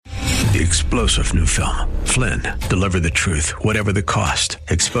The explosive new film, Flynn, deliver the truth, whatever the cost,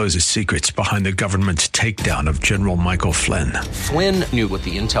 exposes secrets behind the government's takedown of General Michael Flynn. Flynn knew what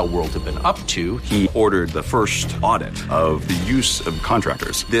the intel world had been up to. He ordered the first audit of the use of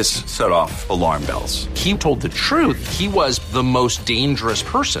contractors. This set off alarm bells. He told the truth. He was the most dangerous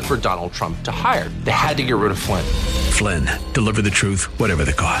person for Donald Trump to hire. They had to get rid of Flynn. Flynn, deliver the truth, whatever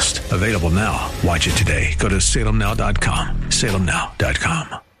the cost. Available now. Watch it today. Go to salemnow.com.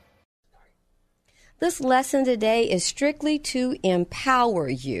 salemnow.com. This lesson today is strictly to empower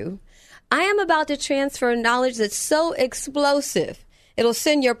you. I am about to transfer knowledge that's so explosive, it'll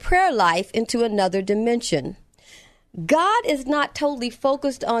send your prayer life into another dimension. God is not totally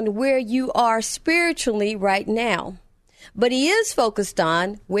focused on where you are spiritually right now, but he is focused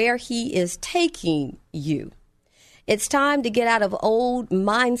on where he is taking you. It's time to get out of old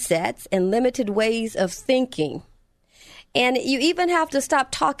mindsets and limited ways of thinking. And you even have to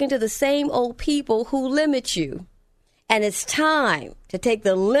stop talking to the same old people who limit you. And it's time to take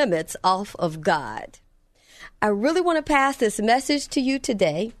the limits off of God. I really want to pass this message to you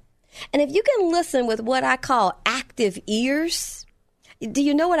today. And if you can listen with what I call active ears, do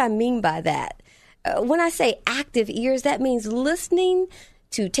you know what I mean by that? When I say active ears, that means listening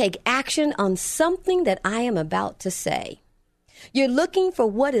to take action on something that I am about to say. You're looking for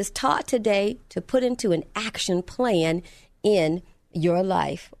what is taught today to put into an action plan in your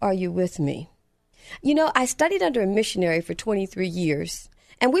life. Are you with me? You know, I studied under a missionary for 23 years,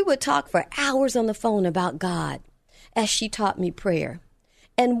 and we would talk for hours on the phone about God as she taught me prayer.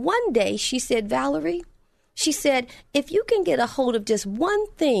 And one day she said, Valerie, she said, if you can get a hold of just one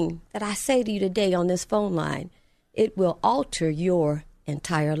thing that I say to you today on this phone line, it will alter your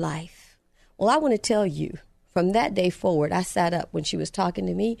entire life. Well, I want to tell you, from that day forward, I sat up when she was talking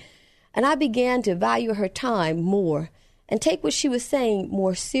to me, and I began to value her time more and take what she was saying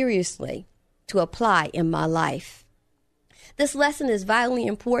more seriously to apply in my life. This lesson is vitally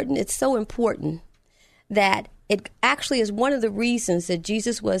important. It's so important that it actually is one of the reasons that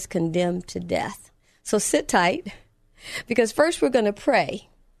Jesus was condemned to death. So sit tight, because first we're going to pray,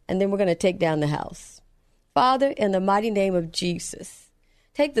 and then we're going to take down the house. Father, in the mighty name of Jesus,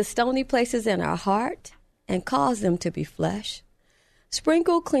 take the stony places in our heart and cause them to be flesh.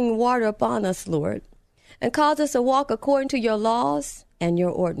 Sprinkle clean water upon us, Lord, and cause us to walk according to your laws and your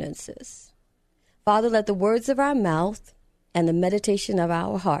ordinances. Father, let the words of our mouth and the meditation of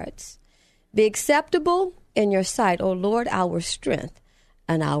our hearts be acceptable in your sight, O Lord, our strength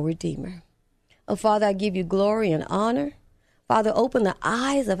and our Redeemer. Oh, Father, I give you glory and honor. Father, open the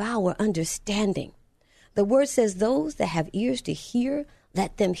eyes of our understanding. The word says those that have ears to hear,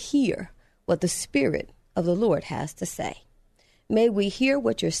 let them hear what the Spirit of the Lord has to say. May we hear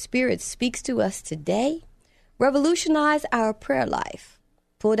what your Spirit speaks to us today. Revolutionize our prayer life.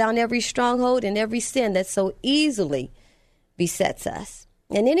 Pull down every stronghold and every sin that so easily besets us,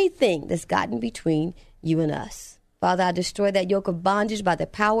 and anything that's gotten between you and us. Father, I destroy that yoke of bondage by the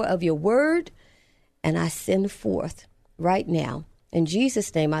power of your word, and I send forth right now. In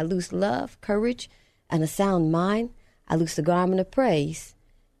Jesus' name, I loose love, courage, and a sound mind. I loose the garment of praise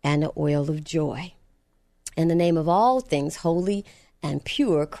and the oil of joy. In the name of all things holy and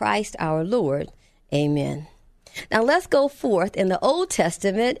pure, Christ our Lord, amen. Now let's go forth in the Old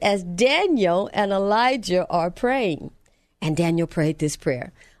Testament as Daniel and Elijah are praying. And Daniel prayed this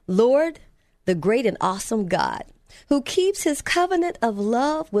prayer: Lord, the great and awesome God, who keeps his covenant of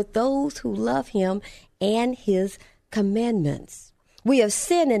love with those who love him and his commandments. We have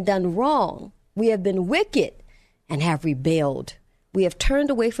sinned and done wrong. We have been wicked and have rebelled. We have turned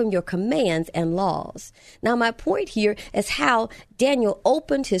away from your commands and laws. Now, my point here is how Daniel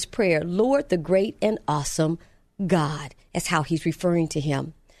opened his prayer, Lord, the great and awesome God. That's how he's referring to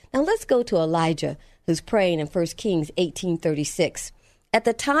him. Now, let's go to Elijah, who's praying in 1 Kings 18:36. At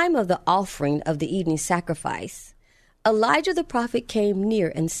the time of the offering of the evening sacrifice, Elijah the prophet came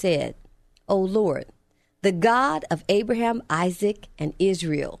near and said, O Lord, the God of Abraham, Isaac, and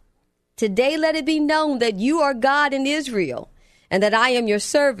Israel, today let it be known that you are God in Israel, and that I am your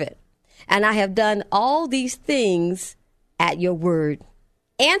servant, and I have done all these things at your word.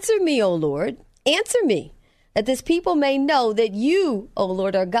 Answer me, O Lord, answer me, that this people may know that you, O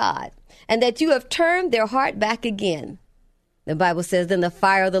Lord, are God, and that you have turned their heart back again. The Bible says, then the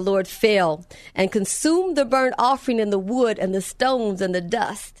fire of the Lord fell and consumed the burnt offering and the wood and the stones and the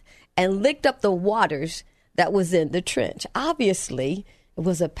dust, and licked up the waters that was in the trench. Obviously, it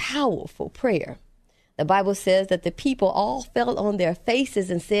was a powerful prayer. The Bible says that the people all fell on their faces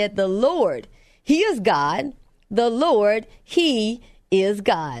and said, the Lord, he is God. The Lord, he is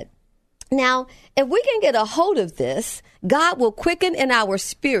God. Now, if we can get a hold of this, God will quicken in our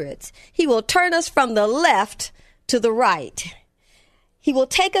spirits. He will turn us from the left to the right. He will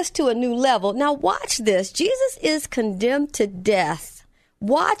take us to a new level. Now, watch this. Jesus is condemned to death.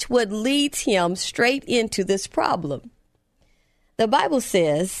 Watch what leads him straight into this problem. The Bible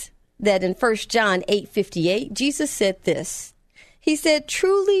says that in 1 John 8:58, Jesus said this. He said,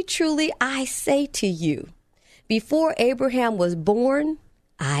 "Truly, truly, I say to you, before Abraham was born,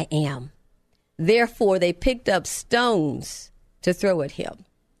 I am." Therefore, they picked up stones to throw at him.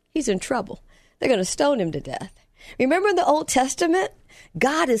 He's in trouble. They're going to stone him to death. Remember in the Old Testament,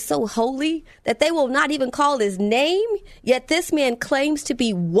 God is so holy that they will not even call his name, yet this man claims to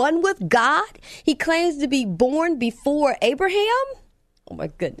be one with God. He claims to be born before Abraham. Oh, my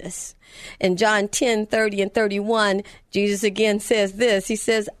goodness. In John 10:30 and 31, Jesus again says this. He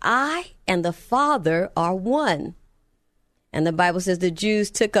says, "I and the Father are one." And the Bible says the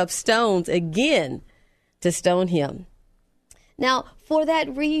Jews took up stones again to stone him. Now, for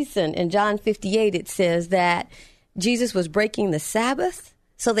that reason, in John 58, it says that Jesus was breaking the Sabbath,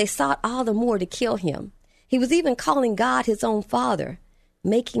 so they sought all the more to kill him. He was even calling God his own Father,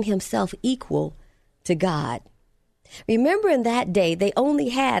 making himself equal to God. Remember, in that day, they only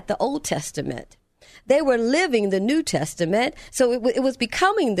had the Old Testament. They were living the New Testament, so it was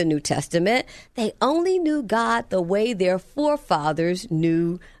becoming the New Testament. They only knew God the way their forefathers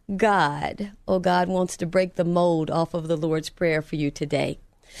knew God. Oh, God wants to break the mold off of the Lord's Prayer for you today.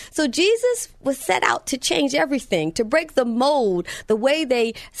 So Jesus was set out to change everything, to break the mold, the way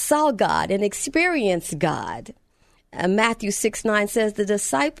they saw God and experienced God. Matthew 6:9 says the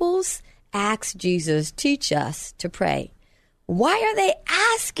disciples asked Jesus, "Teach us to pray." Why are they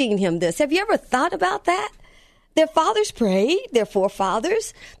asking him this? Have you ever thought about that? Their fathers prayed, their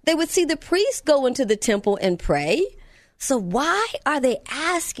forefathers. They would see the priests go into the temple and pray. So why are they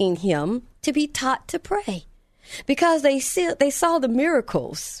asking him to be taught to pray? Because they saw the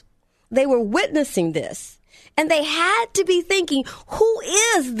miracles. They were witnessing this. And they had to be thinking, who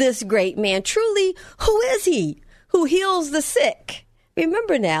is this great man? Truly, who is he who heals the sick?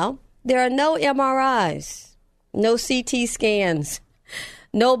 Remember now, there are no MRIs, no CT scans,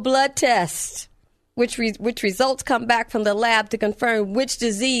 no blood tests, which results come back from the lab to confirm which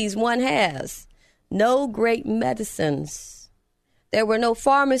disease one has. No great medicines. There were no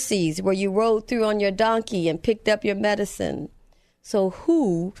pharmacies where you rode through on your donkey and picked up your medicine. So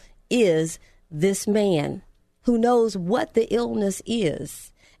who is this man who knows what the illness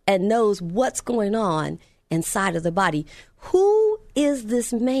is and knows what's going on inside of the body? Who is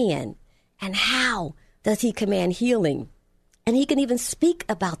this man and how does he command healing? And he can even speak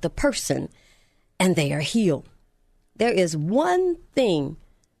about the person and they are healed. There is one thing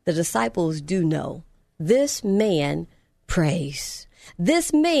the disciples do know. This man prays.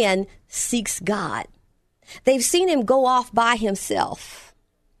 This man seeks God. They've seen him go off by himself.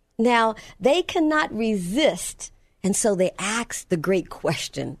 Now, they cannot resist, and so they ask the great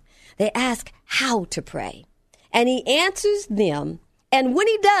question. They ask how to pray. And he answers them, and when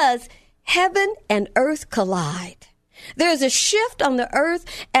he does, heaven and earth collide. There's a shift on the earth,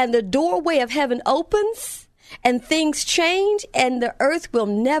 and the doorway of heaven opens, and things change, and the earth will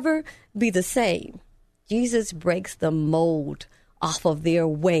never be the same. Jesus breaks the mold off of their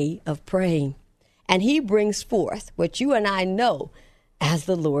way of praying, and he brings forth what you and I know as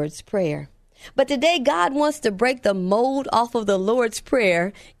the Lord's Prayer. But today, God wants to break the mold off of the Lord's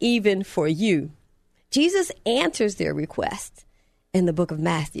Prayer even for you. Jesus answers their request in the book of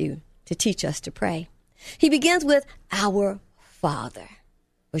Matthew to teach us to pray. He begins with, "Our Father,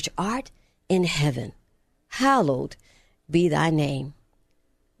 which art in heaven, hallowed be thy name."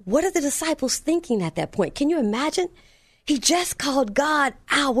 What are the disciples thinking at that point? Can you imagine? He just called God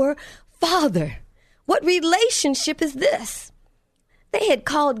our Father. What relationship is this? They had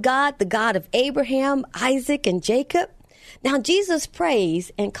called God the God of Abraham, Isaac, and Jacob. Now Jesus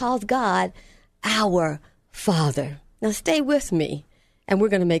prays and calls God our Father. Now stay with me, and we're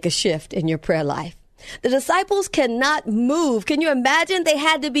going to make a shift in your prayer life. The disciples cannot move. Can you imagine? They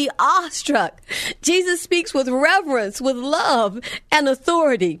had to be awestruck. Jesus speaks with reverence, with love, and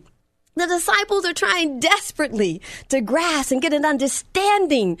authority. The disciples are trying desperately to grasp and get an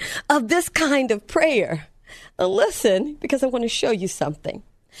understanding of this kind of prayer. Now listen, because I want to show you something.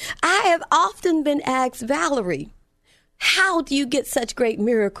 I have often been asked, "Valerie, how do you get such great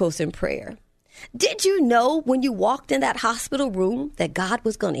miracles in prayer? Did you know when you walked in that hospital room that God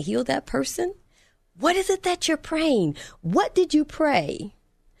was going to heal that person? What is it that you're praying? What did you pray?"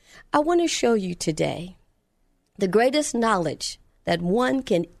 I want to show you today the greatest knowledge that one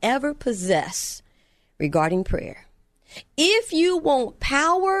can ever possess regarding prayer. If you want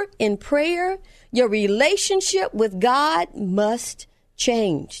power in prayer, your relationship with God must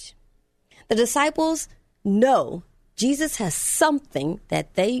change. The disciples know Jesus has something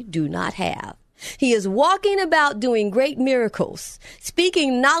that they do not have. He is walking about doing great miracles,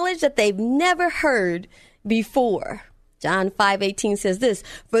 speaking knowledge that they've never heard before. John 5:18 says this,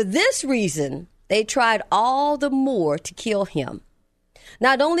 "For this reason, they tried all the more to kill him."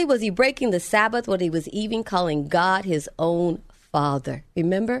 Not only was he breaking the Sabbath, but he was even calling God his own Father.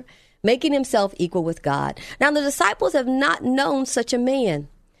 Remember? Making himself equal with God. Now, the disciples have not known such a man,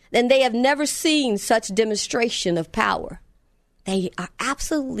 and they have never seen such demonstration of power. They are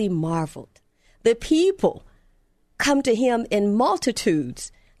absolutely marveled. The people come to him in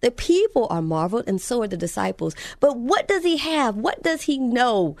multitudes. The people are marveled, and so are the disciples. But what does he have? What does he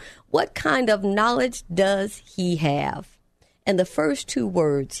know? What kind of knowledge does he have? And the first two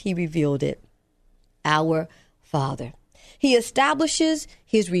words, he revealed it. Our Father. He establishes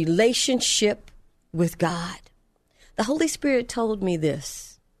his relationship with God. The Holy Spirit told me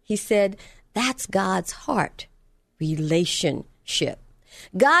this. He said, that's God's heart, relationship.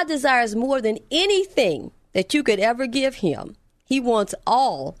 God desires more than anything that you could ever give him. He wants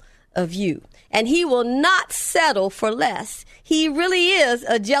all of you, and he will not settle for less. He really is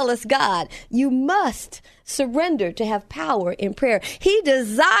a jealous God. You must surrender to have power in prayer. He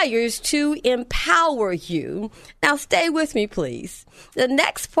desires to empower you. Now stay with me, please. The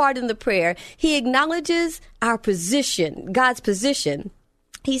next part in the prayer, he acknowledges our position, God's position.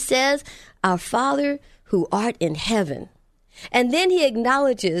 He says, our Father who art in heaven. And then he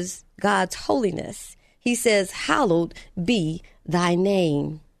acknowledges God's holiness. He says, hallowed be thy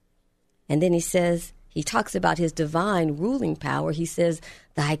name. And then he talks about his divine ruling power. He says,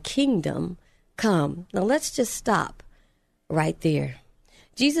 thy kingdom come. Now let's just stop right there.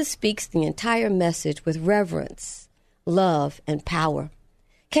 Jesus speaks the entire message with reverence, love, and power.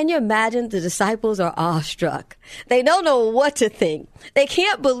 Can you imagine? The disciples are awestruck. They don't know what to think. They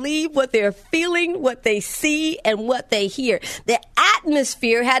can't believe what they're feeling, what they see, and what they hear. The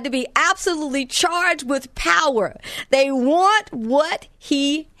atmosphere had to be absolutely charged with power. They want what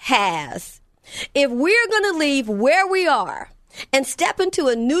he has. If we're going to leave where we are and step into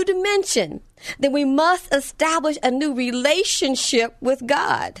a new dimension, then we must establish a new relationship with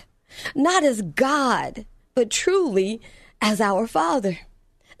God. Not as God, but truly as our Father.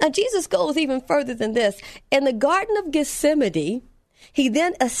 Now, Jesus goes even further than this. In the Garden of Gethsemane, he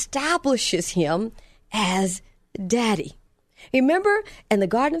then establishes him as Daddy. Remember, in the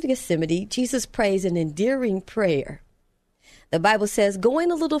Garden of Gethsemane, Jesus prays an endearing prayer. The Bible says,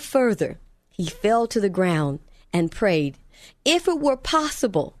 going a little further, he fell to the ground and prayed, if it were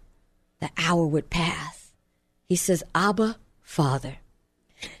possible, the hour would pass. He says, Abba, Father.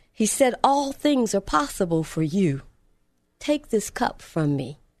 He said, all things are possible for you. Take this cup from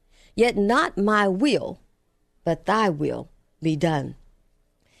me. Yet not my will, but thy will be done.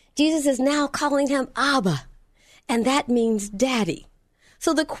 Jesus is now calling him Abba, and that means Daddy.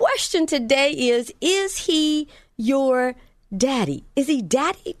 So the question today is he your daddy? Is he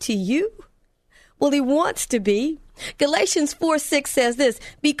daddy to you? Well, he wants to be. Galatians 4:6 says this,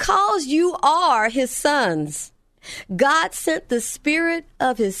 because you are his sons, God sent the Spirit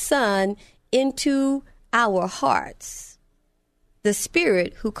of his Son into our hearts. The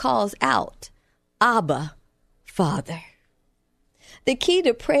Spirit who calls out, Abba, Father. The key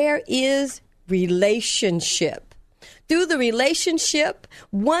to prayer is relationship. Through the relationship,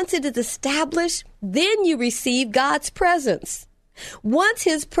 once it is established, then you receive God's presence. Once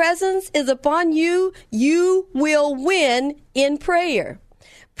his presence is upon you, you will win in prayer.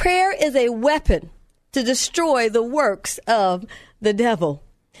 Prayer is a weapon to destroy the works of the devil.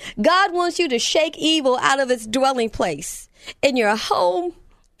 God wants you to shake evil out of its dwelling place. In your home,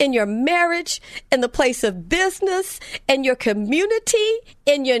 in your marriage, in the place of business, in your community,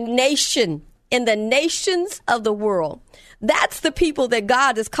 in your nation, in the nations of the world. That's the people that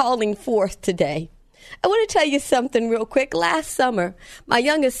God is calling forth today. I want to tell you something real quick. Last summer, my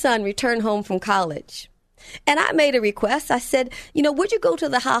youngest son returned home from college. And I made a request. I said, would you go to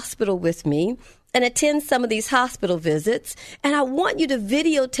the hospital with me and attend some of these hospital visits? And I want you to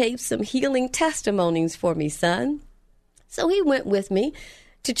videotape some healing testimonies for me, son. So he went with me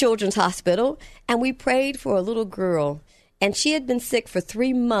to Children's Hospital, and we prayed for a little girl. And she had been sick for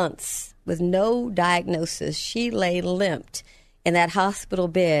 3 months with no diagnosis. She lay limped in that hospital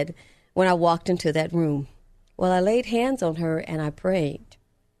bed when I walked into that room. Well, I laid hands on her and I prayed.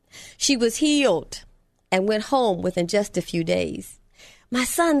 She was healed and went home within just a few days. My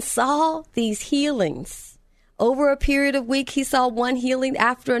son saw these healings Over a period of week, he saw one healing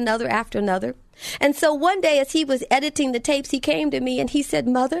after another. And so one day as he was editing the tapes, he came to me and he said,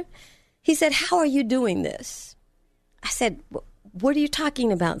 Mother, he said, how are you doing this? I said, what are you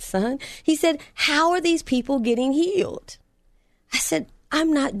talking about, son? He said, how are these people getting healed? I said,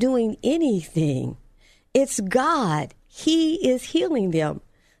 I'm not doing anything. It's God. He is healing them.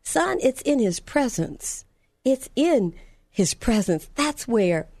 Son, it's in his presence. It's in his presence. That's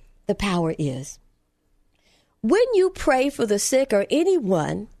where the power is. When you pray for the sick or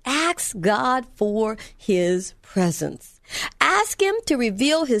anyone, ask God for his presence. Ask him to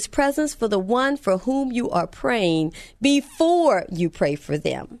reveal his presence for the one for whom you are praying before you pray for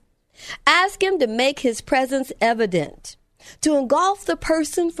them. Ask him to make his presence evident, to engulf the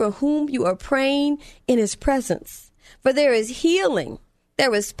person for whom you are praying in his presence. For there is healing,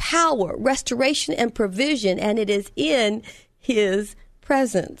 there is power, restoration, and provision, and it is in his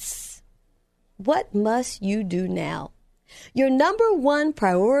presence. What must you do now? Your number one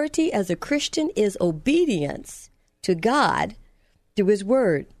priority as a Christian is obedience to God through his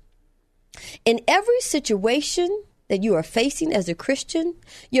word. In every situation that you are facing as a Christian,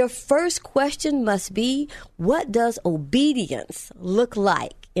 your first question must be, what does obedience look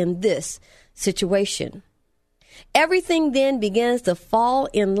like in this situation? Everything then begins to fall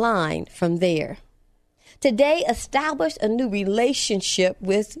in line from there. Today, establish a new relationship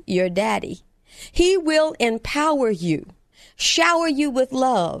with your daddy. He will empower you, shower you with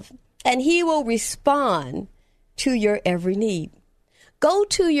love, and he will respond to your every need. Go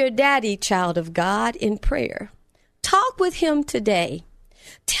to your daddy, child of God, in prayer. Talk with him today.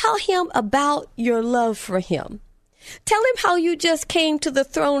 Tell him about your love for him. Tell him how you just came to the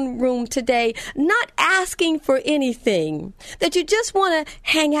throne room today, not asking for anything, that you just want to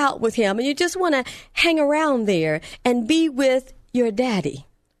hang out with him and you just want to hang around there and be with your daddy.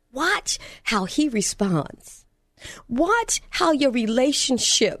 Watch how he responds. Watch how your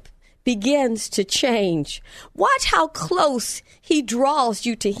relationship begins to change. Watch how close he draws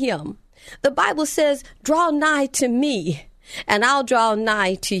you to him. The Bible says, draw nigh to me, and I'll draw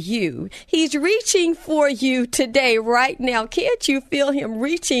nigh to you. He's reaching for you today, right now. Can't you feel him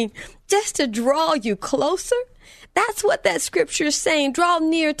reaching just to draw you closer? That's what that scripture is saying. Draw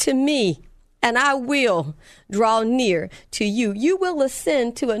near to me, and I will draw near to you. You will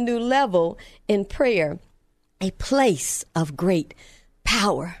ascend to a new level in prayer, a place of great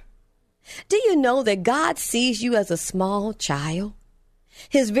power. Do you know that God sees you as a small child,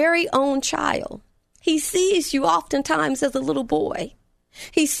 his very own child? He sees you oftentimes as a little boy.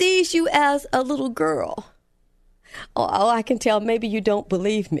 He sees you as a little girl. Oh, I can tell maybe you don't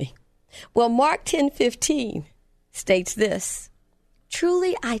believe me. Well, Mark 10:15 states this,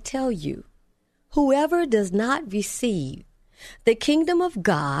 truly I tell you, whoever does not receive the kingdom of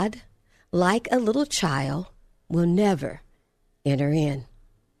God like a little child will never enter in.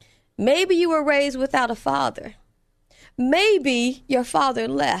 Maybe you were raised without a father. Maybe your father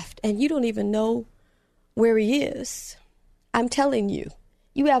left and you don't even know where he is. I'm telling you,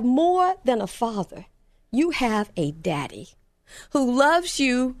 you have more than a father. You have a daddy who loves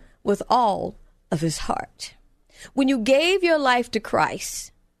you with all of his heart. When you gave your life to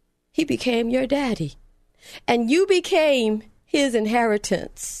Christ, he became your daddy, and you became his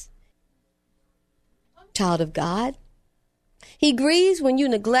inheritance. Child of God, he grieves when you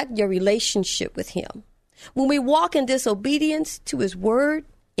neglect your relationship with him. When we walk in disobedience to his word,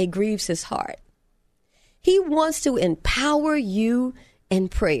 it grieves his heart. He wants to empower you in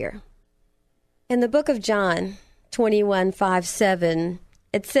prayer. In the book of John 21:5-7,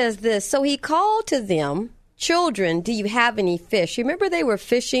 it says this, so he called to them, children, do you have any fish? Remember they were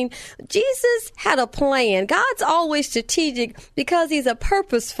fishing? Jesus had a plan. God's always strategic because he's a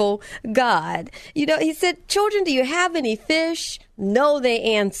purposeful God. You know, he said, children, do you have any fish? No, they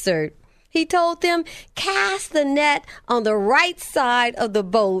answered. He told them, cast the net on the right side of the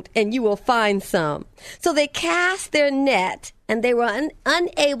boat and you will find some. So they cast their net and they were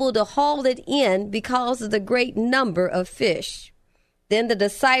unable to haul it in because of the great number of fish. Then the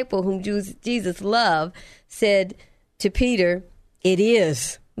disciple whom Jesus loved said to Peter, it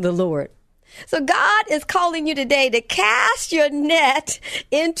is the Lord. So God is calling you today to cast your net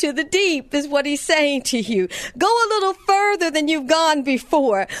into the deep, is what he's saying to you. Go a little further than you've gone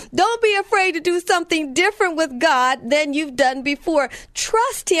before. Don't be afraid to do something different with God than you've done before.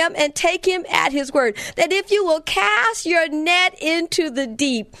 Trust him and take him at his word, that if you will cast your net into the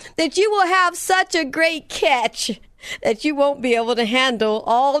deep, that you will have such a great catch that you won't be able to handle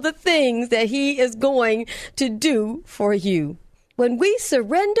all the things that he is going to do for you. When we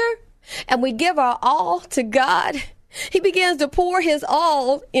surrender and we give our all to God, he begins to pour his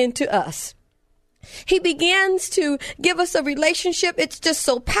all into us. He begins to give us a relationship. It's just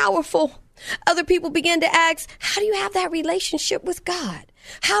so powerful. Other people begin to ask, how do you have that relationship with God?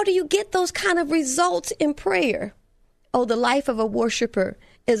 How do you get those kind of results in prayer? Oh, the life of a worshiper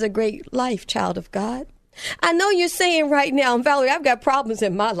is a great life, child of God. I know you're saying right now, Valerie, I've got problems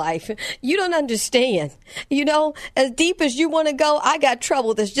in my life. You don't understand. You know, as deep as you want to go, I got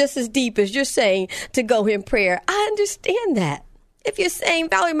trouble that's just as deep as you're saying to go in prayer. I understand that. If you're saying,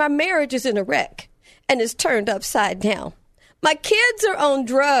 Valerie, my marriage is in a wreck and it's turned upside down. My kids are on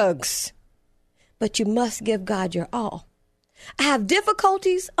drugs. But you must give God your all. I have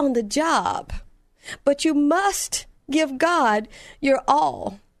difficulties on the job, but you must give God your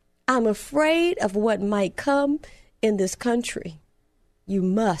all. I'm afraid of what might come in this country. You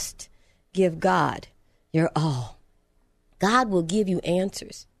must give God your all. God will give you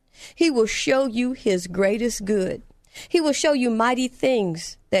answers. He will show you his greatest good. He will show you mighty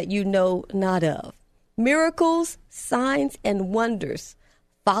things that you know not of. Miracles, signs, and wonders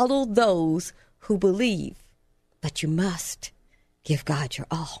follow those who believe. But you must give God your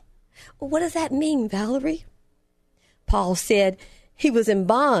all. Well, what does that mean, Valerie? Paul said he was in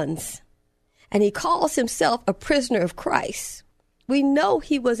bonds, and he calls himself a prisoner of Christ. We know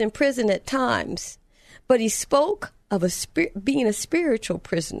he was in prison at times, but he spoke of being a spiritual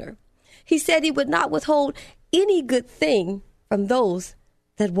prisoner. He said he would not withhold any good thing from those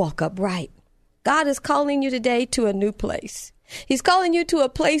that walk upright. God is calling you today to a new place. He's calling you to a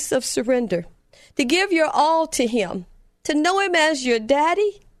place of surrender, to give your all to him, to know him as your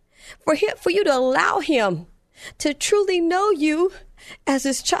daddy, for you to allow him to truly know you as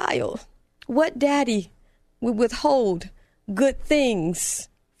his child. What daddy would withhold good things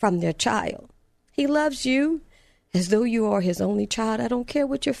from their child? He loves you as though you are his only child. I don't care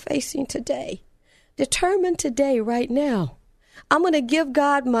what you're facing today. Determine today, right now, I'm going to give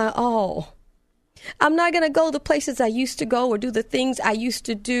God my all. I'm not going to go the places I used to go or do the things I used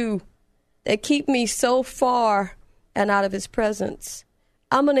to do that keep me so far and out of his presence.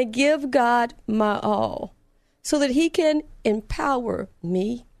 I'm going to give God my all so that he can empower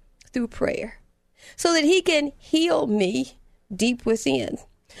me through prayer, so that he can heal me deep within,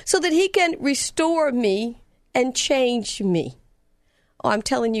 so that he can restore me and change me. Oh, I'm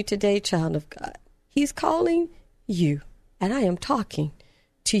telling you today, child of God, he's calling you, and I am talking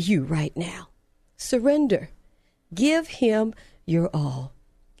to you right now. Surrender. Give him your all.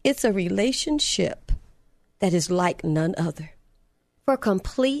 It's a relationship that is like none other. For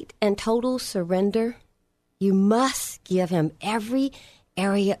complete and total surrender, you must give him every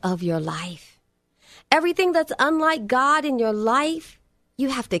area of your life. Everything that's unlike God in your life, you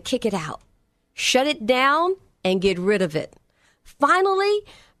have to kick it out. Shut it down and get rid of it. Finally,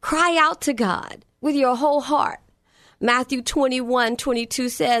 cry out to God with your whole heart. Matthew 21:22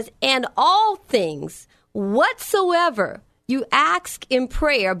 says, "And all things whatsoever you ask in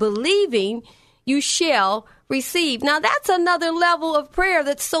prayer, believing you shall receive." Now that's another level of prayer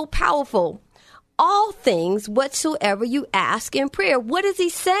that's so powerful. All things whatsoever you ask in prayer. What is he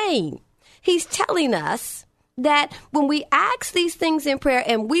saying? He's telling us that when we ask these things in prayer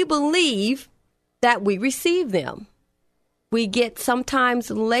and we believe that we receive them. We get sometimes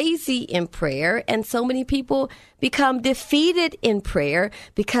lazy in prayer, and so many people become defeated in prayer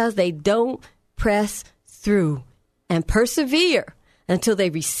because they don't press through and persevere until they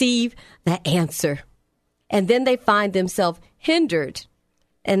receive the answer. And then they find themselves hindered,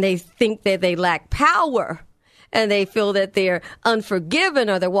 and they think that they lack power, and they feel that they're unforgiven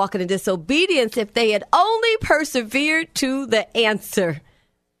or they're walking in disobedience. If they had only persevered to the answer,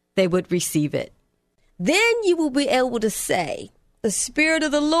 they would receive it. Then you will be able to say, "The Spirit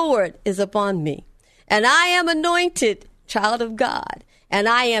of the Lord is upon me, and I am anointed, child of God, and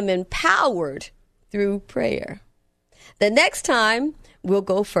I am empowered through prayer." The next time, we'll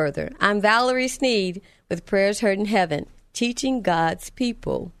go further. I'm Valerie Sneed with Prayers Heard in Heaven, teaching God's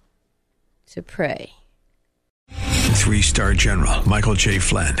people to pray. 3-star General Michael J.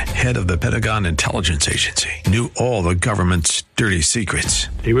 Flynn, head of the Pentagon Intelligence Agency, knew all the government's dirty secrets.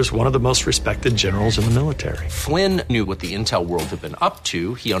 He was one of the most respected generals in the military. Flynn knew what the intel world had been up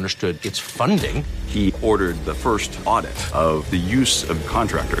to. He understood its funding. He ordered the first audit of the use of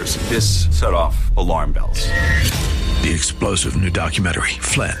contractors. This set off alarm bells. The explosive new documentary,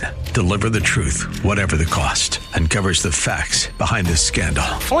 Flynn, Deliver the Truth, Whatever the Cost, uncovers the facts behind this scandal.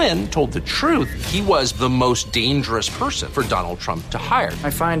 Flynn told the truth. He was the most dangerous person for Donald Trump to hire. I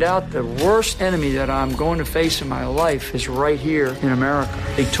find out the worst enemy that I'm going to face in my life is right here in America.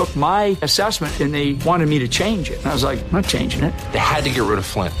 They took my assessment and they wanted me to change it. And I was like, I'm not changing it. They had to get rid of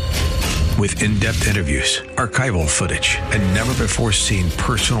Flynn. with in-depth interviews, archival footage, and never-before-seen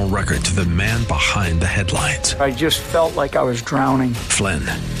personal records of the man behind the headlines. I just felt like I was drowning. Flynn,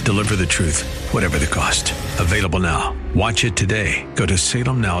 deliver the truth, whatever the cost. Available now. Watch it today. Go to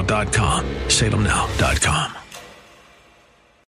salemnow.com. salemnow.com.